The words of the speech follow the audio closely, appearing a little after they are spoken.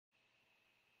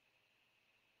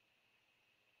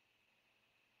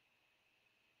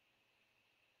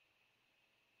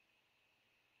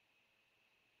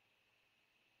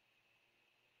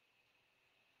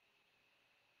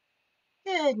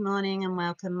Good morning and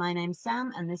welcome. My name's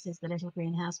Sam and this is the Little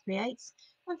Greenhouse Creates.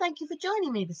 And thank you for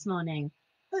joining me this morning.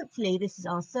 Hopefully this is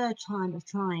our third time of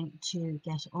trying to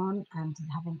get on and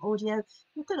having audio.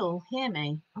 You can all hear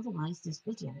me, otherwise this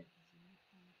video is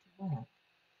not going to work.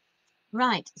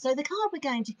 Right, so the card we're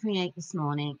going to create this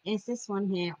morning is this one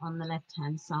here on the left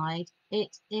hand side.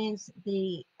 It is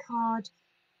the card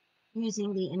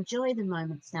using the Enjoy the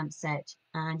Moment stamp set,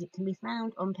 and it can be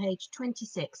found on page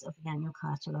 26 of the annual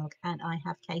catalogue, and I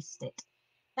have cased it.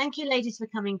 Thank you ladies for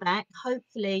coming back.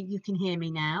 Hopefully you can hear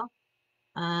me now.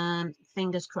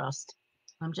 Fingers crossed.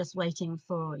 I'm just waiting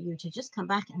for you to just come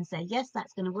back and say yes,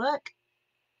 that's going to work.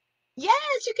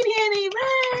 Yes, you can hear me.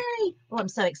 Hooray! Oh, I'm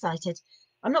so excited.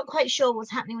 I'm not quite sure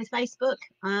what's happening with Facebook.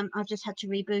 I've just had to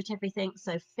reboot everything,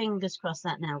 so fingers crossed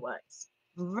that now works.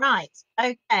 Right,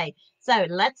 okay, so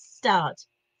let's start.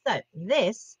 So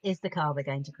this is the card we're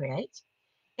going to create.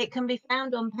 It can be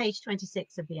found on page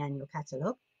 26 of the annual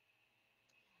catalogue.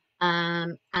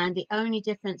 And the only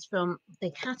difference from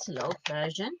the catalogue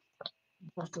version,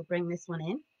 I will bring this one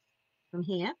in from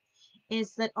here,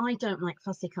 is that I don't like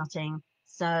fussy cutting.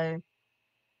 So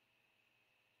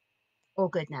all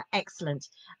good now, excellent.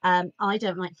 I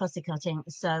don't like fussy cutting,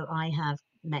 so I have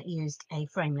used a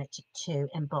framelit to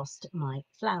emboss my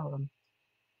flower on.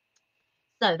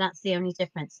 So that's the only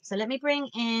difference. So let me bring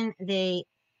in the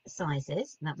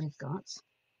sizes that we've got.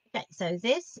 Okay, so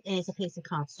this is a piece of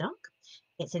cardstock.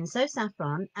 It's in So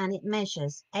Saffron and it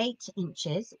measures 8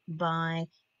 inches by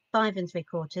 5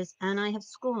 3/4, and I have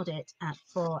scored it at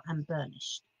 4 and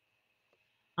burnished.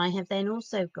 I have then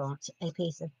also got a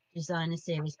piece of designer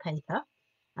series paper.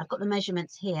 I've got the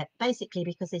measurements here basically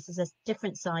because this is a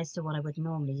different size to what I would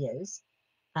normally use.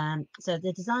 So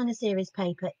the designer series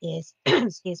paper is,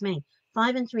 excuse me,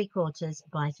 5 3/4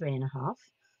 by 3 1/2.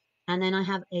 And then I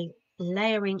have a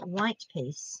layering white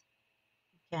piece,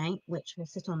 okay, which will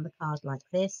sit on the card like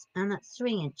this. And that's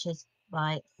 3 inches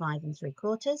by 5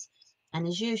 3/4. And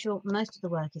as usual, most of the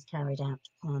work is carried out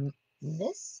on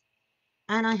this.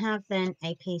 And I have then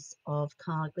a piece of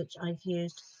card which I've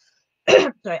used,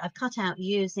 sorry, I've cut out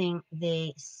using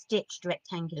the stitched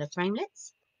rectangular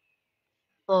framelits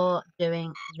for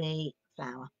doing the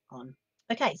flower on.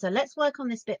 Okay, so let's work on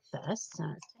this bit first. So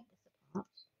let's take this apart,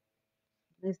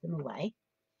 move them away.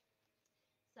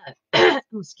 So,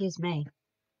 oh, excuse me.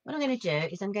 What I'm going to do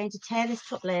is I'm going to tear this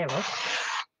top layer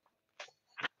off.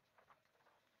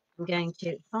 I'm going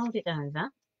to fold it over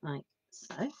like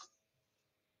so.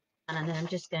 And then I'm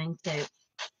just going to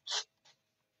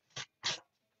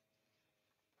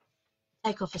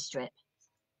take off a strip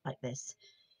like this.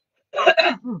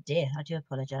 Oh dear, I do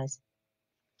apologise.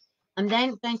 I'm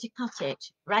then going to cut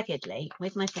it raggedly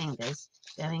with my fingers,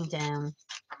 going down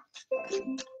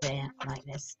there like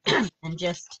this, and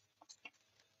just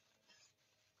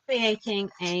creating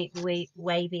a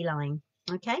wavy line,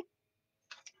 okay?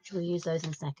 We'll use those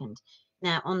in a second.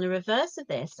 Now, on the reverse of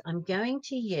this, I'm going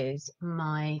to use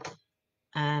my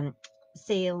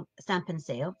Stampin'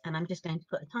 seal, and I'm just going to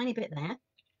put a tiny bit there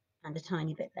and a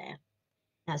tiny bit there.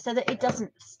 Now, so that it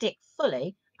doesn't stick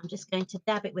fully, I'm just going to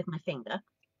dab it with my finger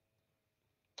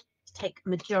to take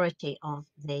majority of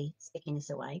the stickiness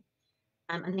away.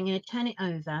 And then I'm going to turn it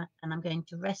over and I'm going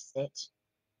to rest it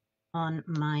on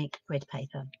my grid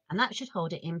paper, and that should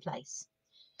hold it in place.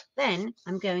 Then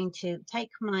I'm going to take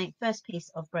my first piece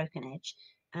of broken edge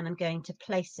and I'm going to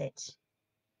place it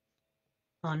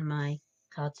on my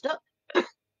cardstock.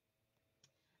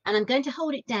 And I'm going to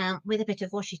hold it down with a bit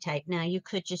of washi tape. Now, you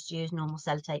could just use normal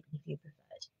sellotape if you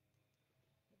preferred.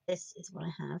 This is what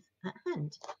I have at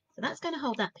hand. So that's going to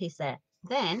hold that piece there.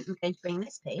 Then I'm going to bring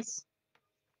this piece.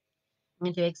 I'm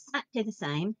going to do exactly the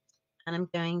same. And I'm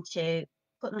going to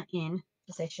put that in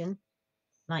position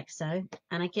like so.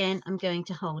 And again, I'm going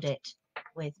to hold it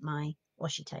with my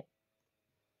washi tape.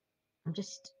 I'm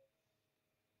just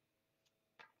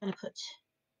going to put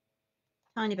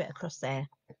a tiny bit across there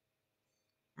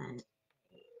and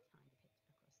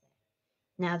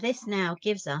now this now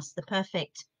gives us the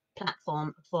perfect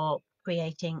platform for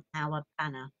creating our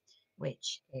banner,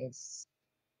 which is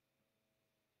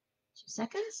 2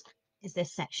 seconds, is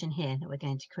this section here that we're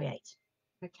going to create.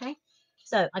 Okay,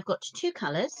 so I've got 2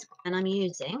 colours and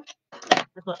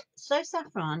I've got So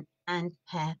Saffron and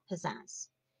Pear Pizzazz.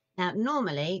 Now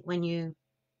normally when you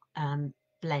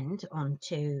blend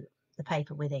onto the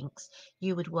paper with inks,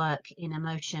 you would work in a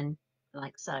motion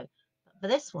like so. But for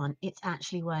this one, it's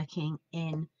actually working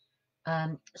in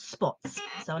spots.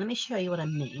 So let me show you what I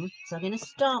mean. So I'm going to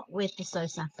start with the So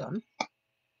Saffron.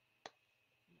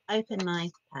 Open my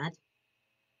pad.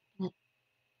 Put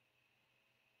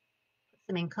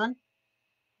some ink on.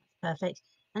 That's perfect.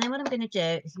 And then what I'm going to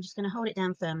do is I'm just going to hold it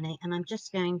down firmly, and I'm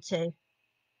just going to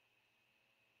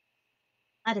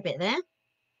add a bit there.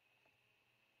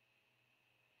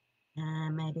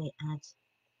 And maybe add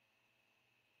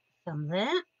some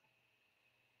there.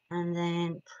 And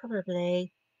then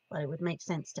probably, well, it would make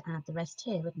sense to add the rest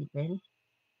here, wouldn't it, really?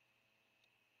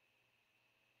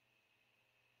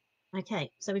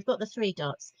 Okay, so we've got the 3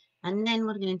 dots. And then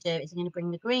what I'm going to do is I'm going to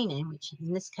bring the green in, which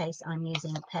in this case I'm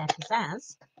using Pear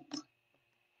Pizzazz.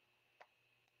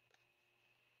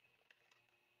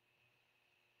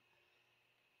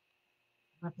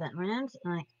 Rub that around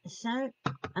like so.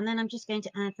 And then I'm just going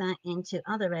to add that into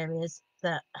other areas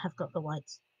that have got the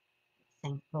white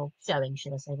thing, or showing,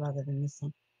 should I say, rather than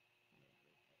missing.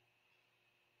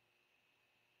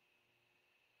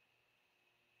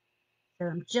 So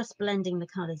I'm just blending the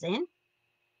colours in.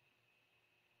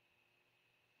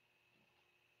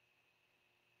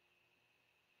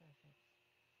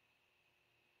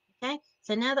 Okay,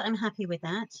 so now that I'm happy with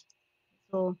that, it's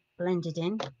all blended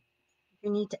in. If you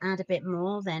need to add a bit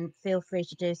more, then feel free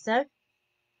to do so.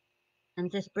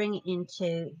 And just bring it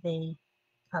into the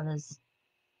colours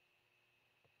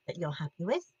that you're happy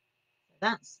with. So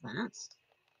that's that.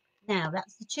 Now,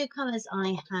 that's the 2 colours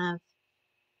I have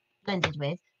blended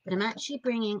with, but I'm actually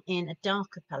bringing in a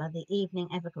darker colour, the Evening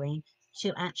Evergreen,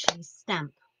 to actually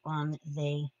stamp on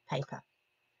the paper.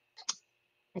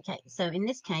 Okay, so in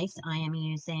this case, I am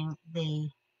using the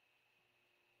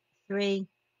 3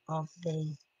 of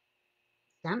the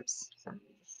stamps. So let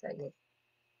me just show you.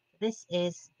 This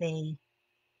is the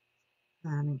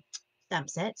stamp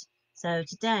set. So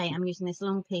today I'm using this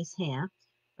long piece here,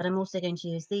 but I'm also going to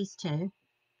use these 2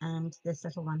 and this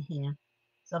little one here.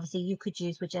 So obviously you could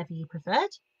use whichever you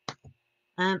preferred.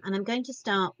 And I'm going to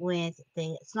start with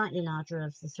the slightly larger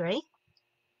of the 3.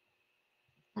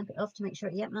 Stamp it off to make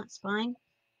sure, yep, that's fine.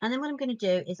 And then what I'm going to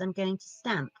do is I'm going to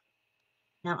stamp.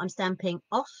 Now I'm stamping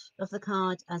off of the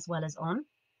card as well as on.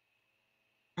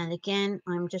 And again,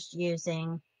 I'm just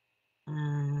using 3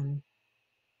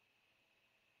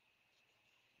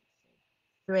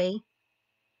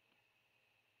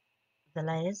 of the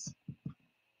layers.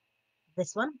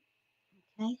 This one,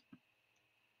 okay.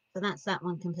 So that's that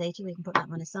one completed. We can put that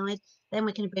one aside. Then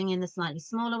we can bring in the slightly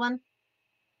smaller one.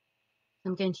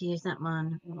 I'm going to use that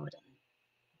one, oh, I don't know,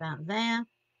 about there,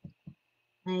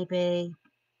 maybe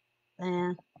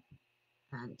there,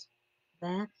 and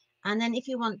there. And then if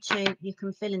you want to, you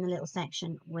can fill in the little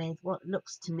section with what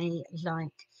looks to me like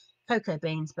cocoa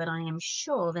beans, but I am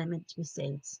sure they're meant to be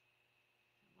seeds.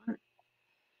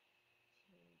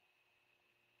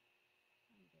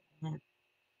 One,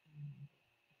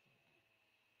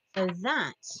 two, so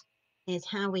that is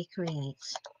how we create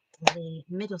the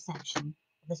middle section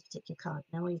of this particular card.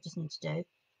 Now all you just need to do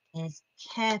is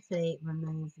carefully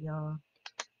remove your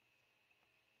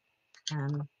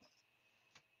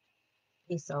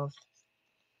piece of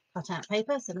cut out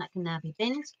paper, so that can now be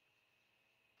binned,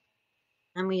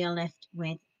 and we are left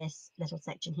with this little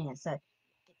section here. So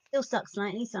it's still stuck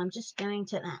slightly, so I'm just going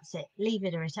to, that's it,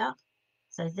 lever it up.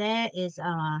 So there is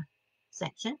our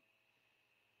section,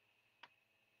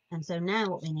 and so now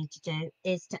what we need to do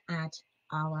is to add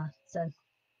our, so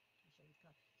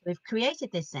we've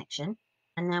created this section,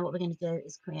 and now what we're going to do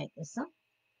is create this one.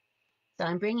 So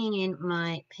I'm bringing in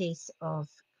my piece of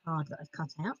card that I've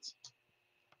cut out,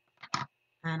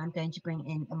 and I'm going to bring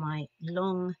in my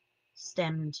long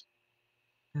stemmed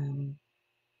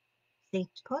seed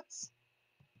pods.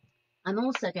 I'm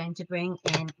also going to bring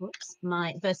in, oops,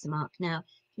 my Versamark. Now,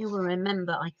 you will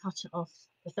remember I cut off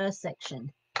the first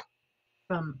section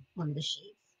from one of the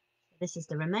sheets. This is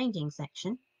the remaining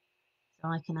section, so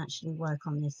I can actually work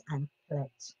on this and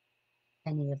collect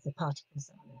any of the particles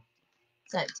that are left.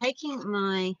 So, taking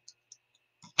my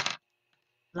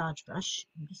large brush,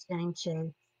 I'm just going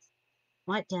to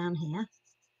wipe down here,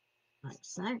 like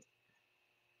so.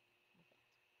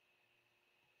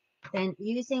 Then,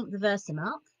 using the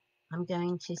Versamark, I'm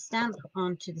going to stamp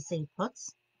onto the seed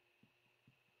pods.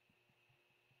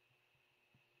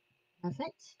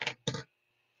 Perfect.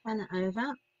 Turn it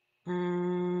over,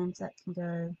 and that can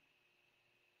go.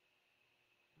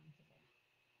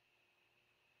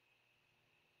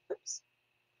 Oops.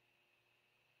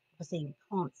 Obviously you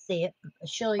can't see it, but I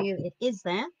assure you it is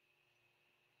there.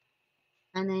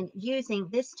 And then using,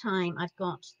 this time I've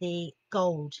got the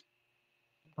gold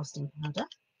embossing powder.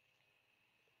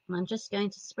 And I'm just going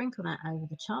to sprinkle that over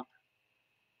the top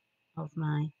of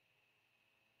my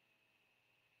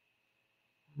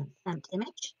stamped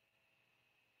image.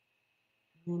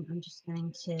 And then I'm just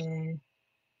going to do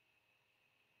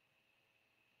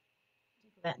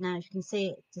that. Now, as you can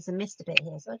see, there's a mist a bit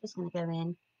here, so I'm just going to go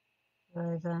in, go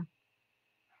over,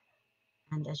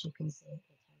 and as you can see, it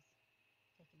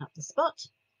has taken up the spot.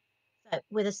 So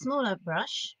with a smaller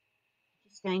brush,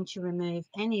 I'm just going to remove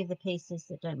any of the pieces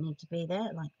that don't need to be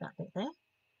there, like that bit there.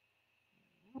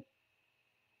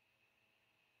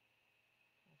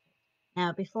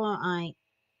 Now, before I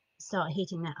start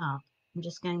heating that up, I'm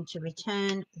just going to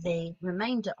return the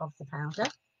remainder of the powder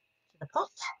to the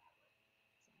pot.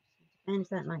 Bend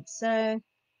that like so,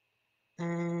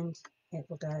 and it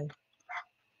will go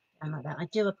down like that. I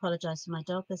do apologise for my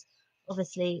dog. There's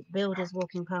obviously builders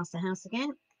walking past the house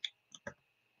again. Put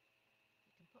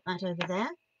that over there.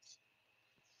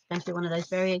 It's going to be one of those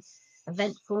very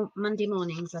eventful Monday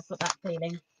mornings. I've got that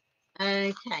feeling.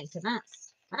 Okay, so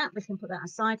that's that. We can put that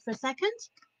aside for a second.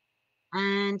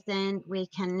 And then we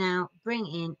can now bring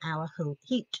in our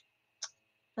heat.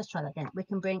 Let's try that again. We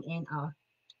can bring in our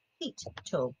heat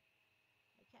tool.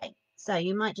 Okay, so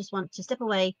you might just want to step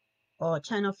away or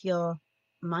turn off your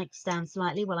mic stand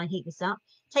slightly while I heat this up.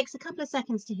 It takes a couple of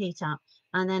seconds to heat up,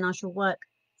 and then I shall work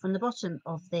from the bottom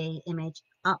of the image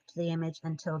up to the image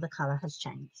until the colour has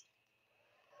changed.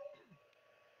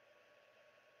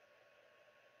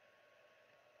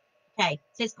 Okay,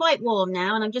 so it's quite warm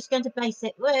now, and I'm just going to base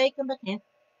it. Wait, come back here.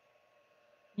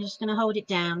 I'm just going to hold it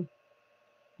down,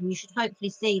 and you should hopefully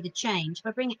see the change. If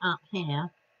I bring it up here,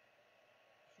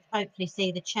 you should hopefully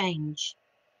see the change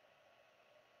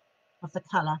of the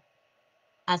colour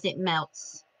as it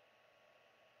melts.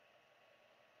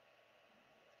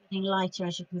 It's getting lighter,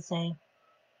 as you can see.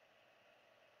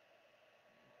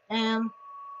 Down.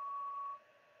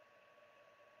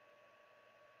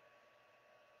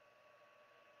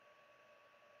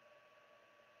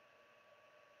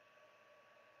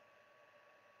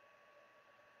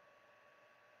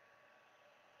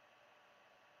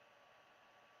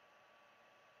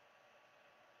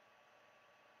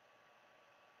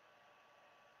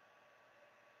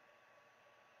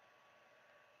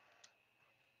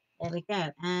 There we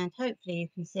go, and hopefully you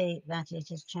can see that it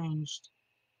has changed.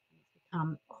 It's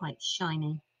become quite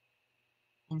shiny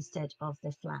instead of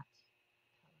the flat.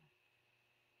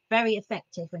 Very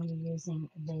effective when you're using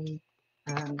the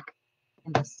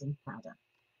embossing powder.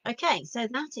 Okay, so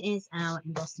that is our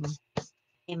embossing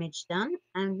image done,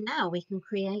 and now we can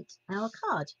create our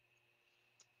card.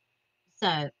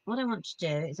 So what I want to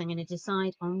do is I'm going to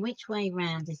decide on which way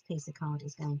round this piece of card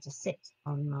is going to sit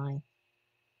on my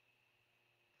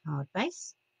card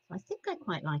base. So I think I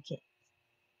quite like it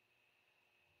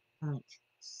like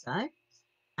so.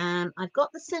 I've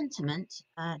got the sentiment,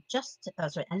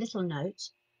 sorry, a little note,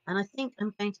 and I think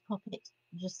I'm going to pop it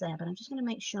just there, but I'm just going to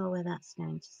make sure where that's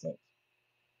going to sit. It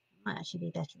might actually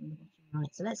be better on the bottom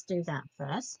right, so let's do that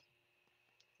first.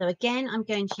 So again, I'm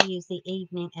going to use the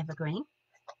Evening Evergreen.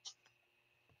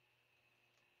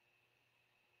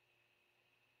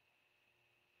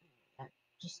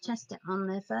 Just test it on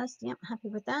there first. Yep, happy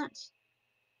with that.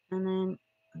 And then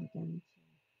I'm going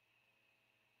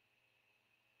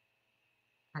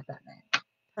to add that there.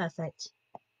 Perfect. Just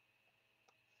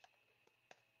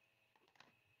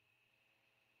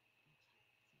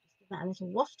give that a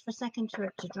little waft for a second for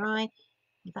it to dry.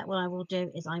 In fact, what I will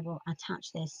do is I will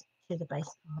attach this to the base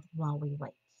card while we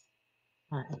wait.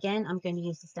 Again, I'm going to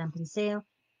use the Stampin' Seal,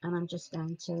 and I'm just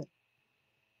going to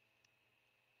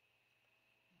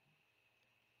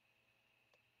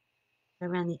go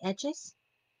around the edges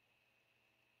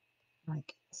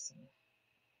like so.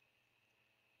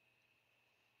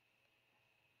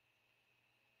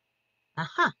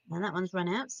 Aha! Now that one's run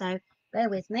out, so bear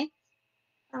with me,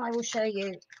 and I will show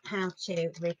you how to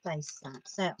replace that.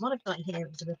 So what I've got here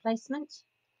is a replacement,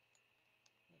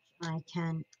 which I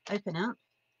can open up.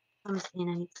 Comes in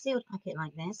a sealed packet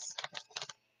like this,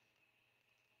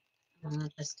 and I'll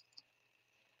just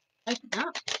open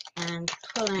up and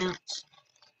pull out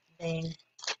the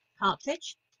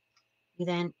cartridge. You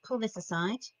then pull this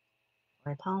aside,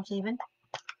 or apart even,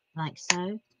 like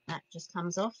so. That just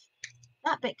comes off.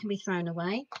 That bit can be thrown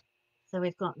away. So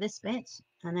we've got this bit,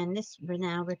 and then this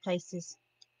now replaces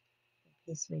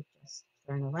the piece we've just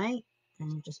thrown away,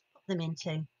 and you just put them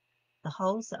into the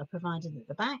holes that are provided at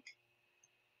the back.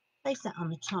 Place that on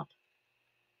the top,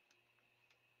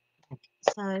 like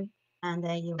so, and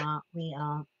there you are. We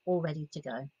are all ready to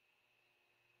go,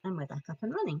 and we're back up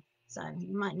and running. So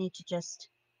you might need to just,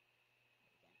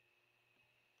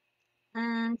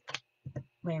 and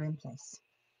we're in place.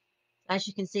 As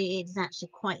you can see, it's actually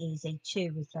quite easy to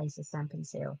replace a Stampin'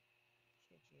 Seal.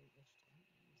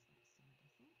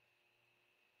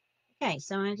 Okay,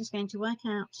 so I'm just going to work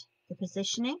out the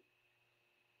positioning.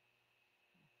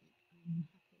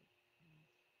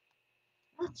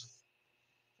 I'm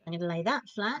going to lay that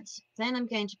flat. Then I'm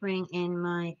going to bring in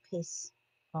my piece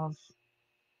of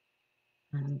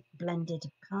blended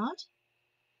card,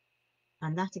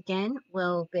 and that again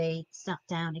will be stuck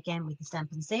down again with the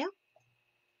Stampin' Seal.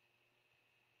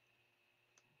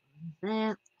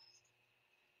 There,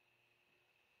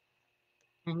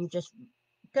 and you just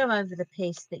go over the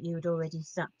piece that you had already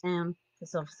stuck down,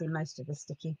 because obviously most of the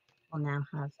sticky will now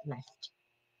have left.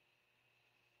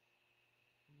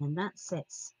 And that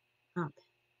sits up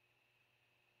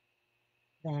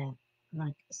there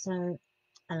like so,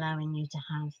 allowing you to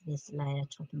have this layer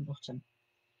top and bottom.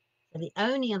 So the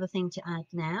only other thing to add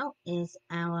now is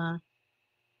our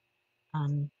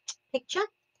picture,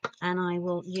 and I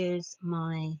will use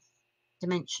my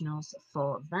dimensionals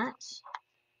for that,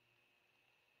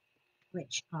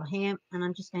 which are here, and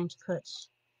I'm just going to put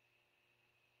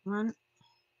 1,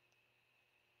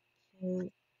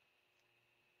 2,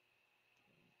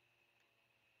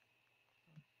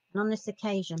 and on this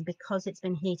occasion, because it's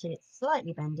been heated, it's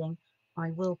slightly bending, I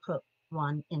will put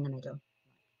 1 in the middle.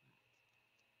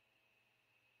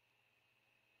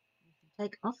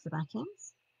 Take off the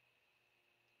backings.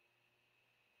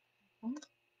 Okay.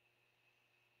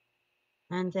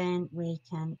 And then we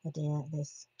can adhere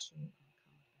this to our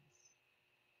card base.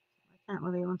 Work out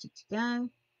where we want it to go.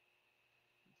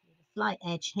 Leave a slight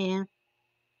edge here,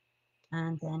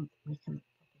 and then we can pop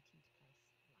it into place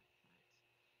like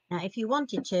that. Now, if you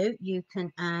wanted to, you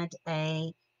can add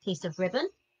a piece of ribbon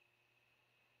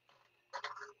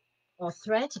or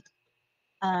thread.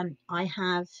 I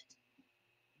have,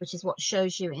 which is what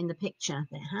shows you in the picture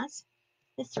that it has.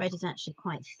 This thread is actually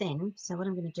quite thin, so what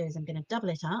I'm going to do is I'm going to double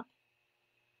it up.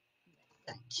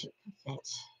 I'm going to cut it.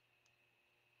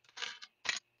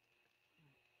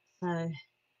 So,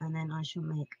 and then I shall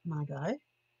make my bow.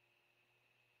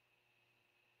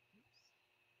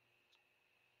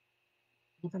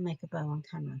 Never make a bow on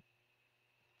camera.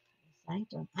 They say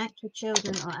don't act with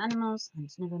children or animals, and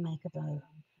never make a bow on camera.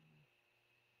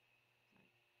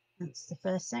 That's the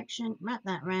first section. Wrap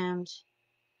that round,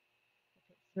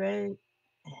 put it through.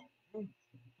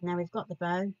 Now we've got the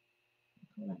bow.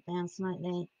 Pull that down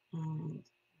slightly, and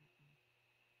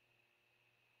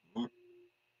yeah.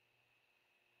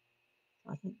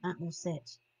 I think that will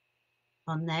sit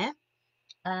on there.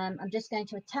 I'm just going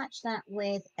to attach that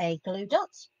with a glue dot,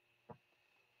 which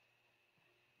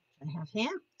I have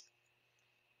here.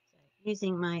 So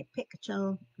using my pick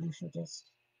tool, I shall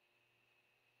just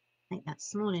make that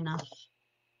small enough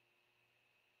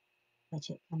that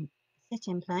it can sit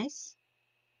in place.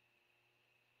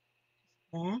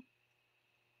 There.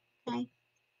 Okay.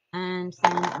 And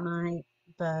then my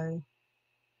bow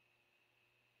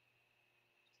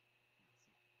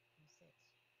will sit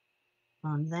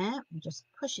on there, and just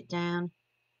push it down.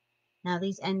 Now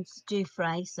these ends do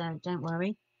fray, so don't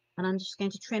worry. And I'm just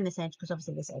going to trim this edge, because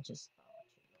obviously this edge is far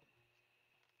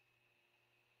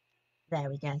too long. There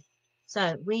we go.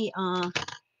 So we are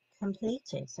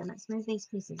completed. So let's move these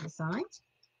pieces aside.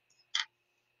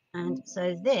 And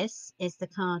so this is the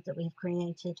card that we've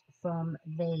created from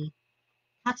the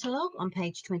catalogue on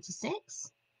page 26.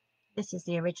 This is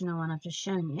the original one I've just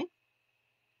shown you.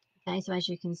 Okay, so as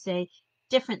you can see,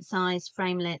 different size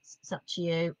framelits, it's up to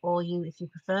you, or you, if you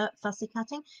prefer fussy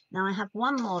cutting. Now I have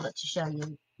one more to show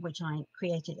you, which I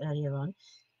created earlier on.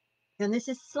 And this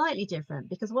is slightly different,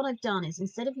 because what I've done is,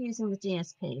 instead of using the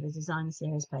DSP, the design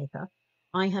series paper,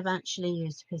 I have actually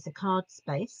used a piece of card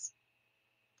space,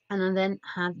 and I then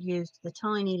have used the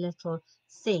tiny little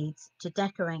seeds to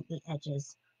decorate the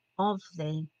edges of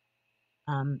the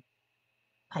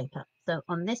paper. So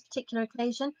on this particular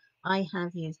occasion, I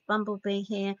have used Bumblebee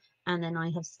here, and then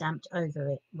I have stamped over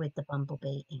it with the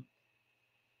Bumblebee ink.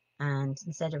 And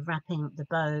instead of wrapping the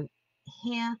bow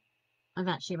here, I've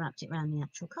actually wrapped it around the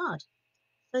actual card.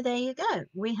 So there you go.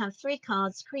 We have 3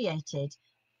 cards created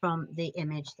from the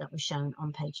image that was shown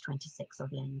on page 26 of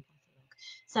the annual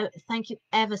catalogue. So thank you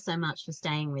ever so much for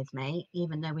staying with me,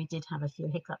 even though we did have a few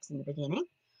hiccups in the beginning.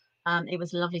 It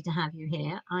was lovely to have you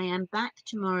here. I am back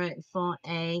tomorrow for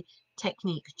a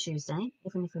Technique Tuesday,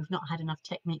 even if we've not had enough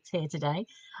techniques here today.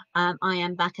 I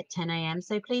am back at 10 a.m.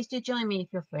 So please do join me if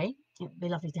you're free. It would be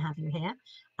lovely to have you here.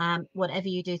 Whatever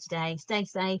you do today, stay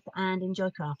safe and enjoy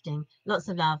crafting. Lots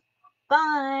of love.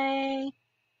 Bye.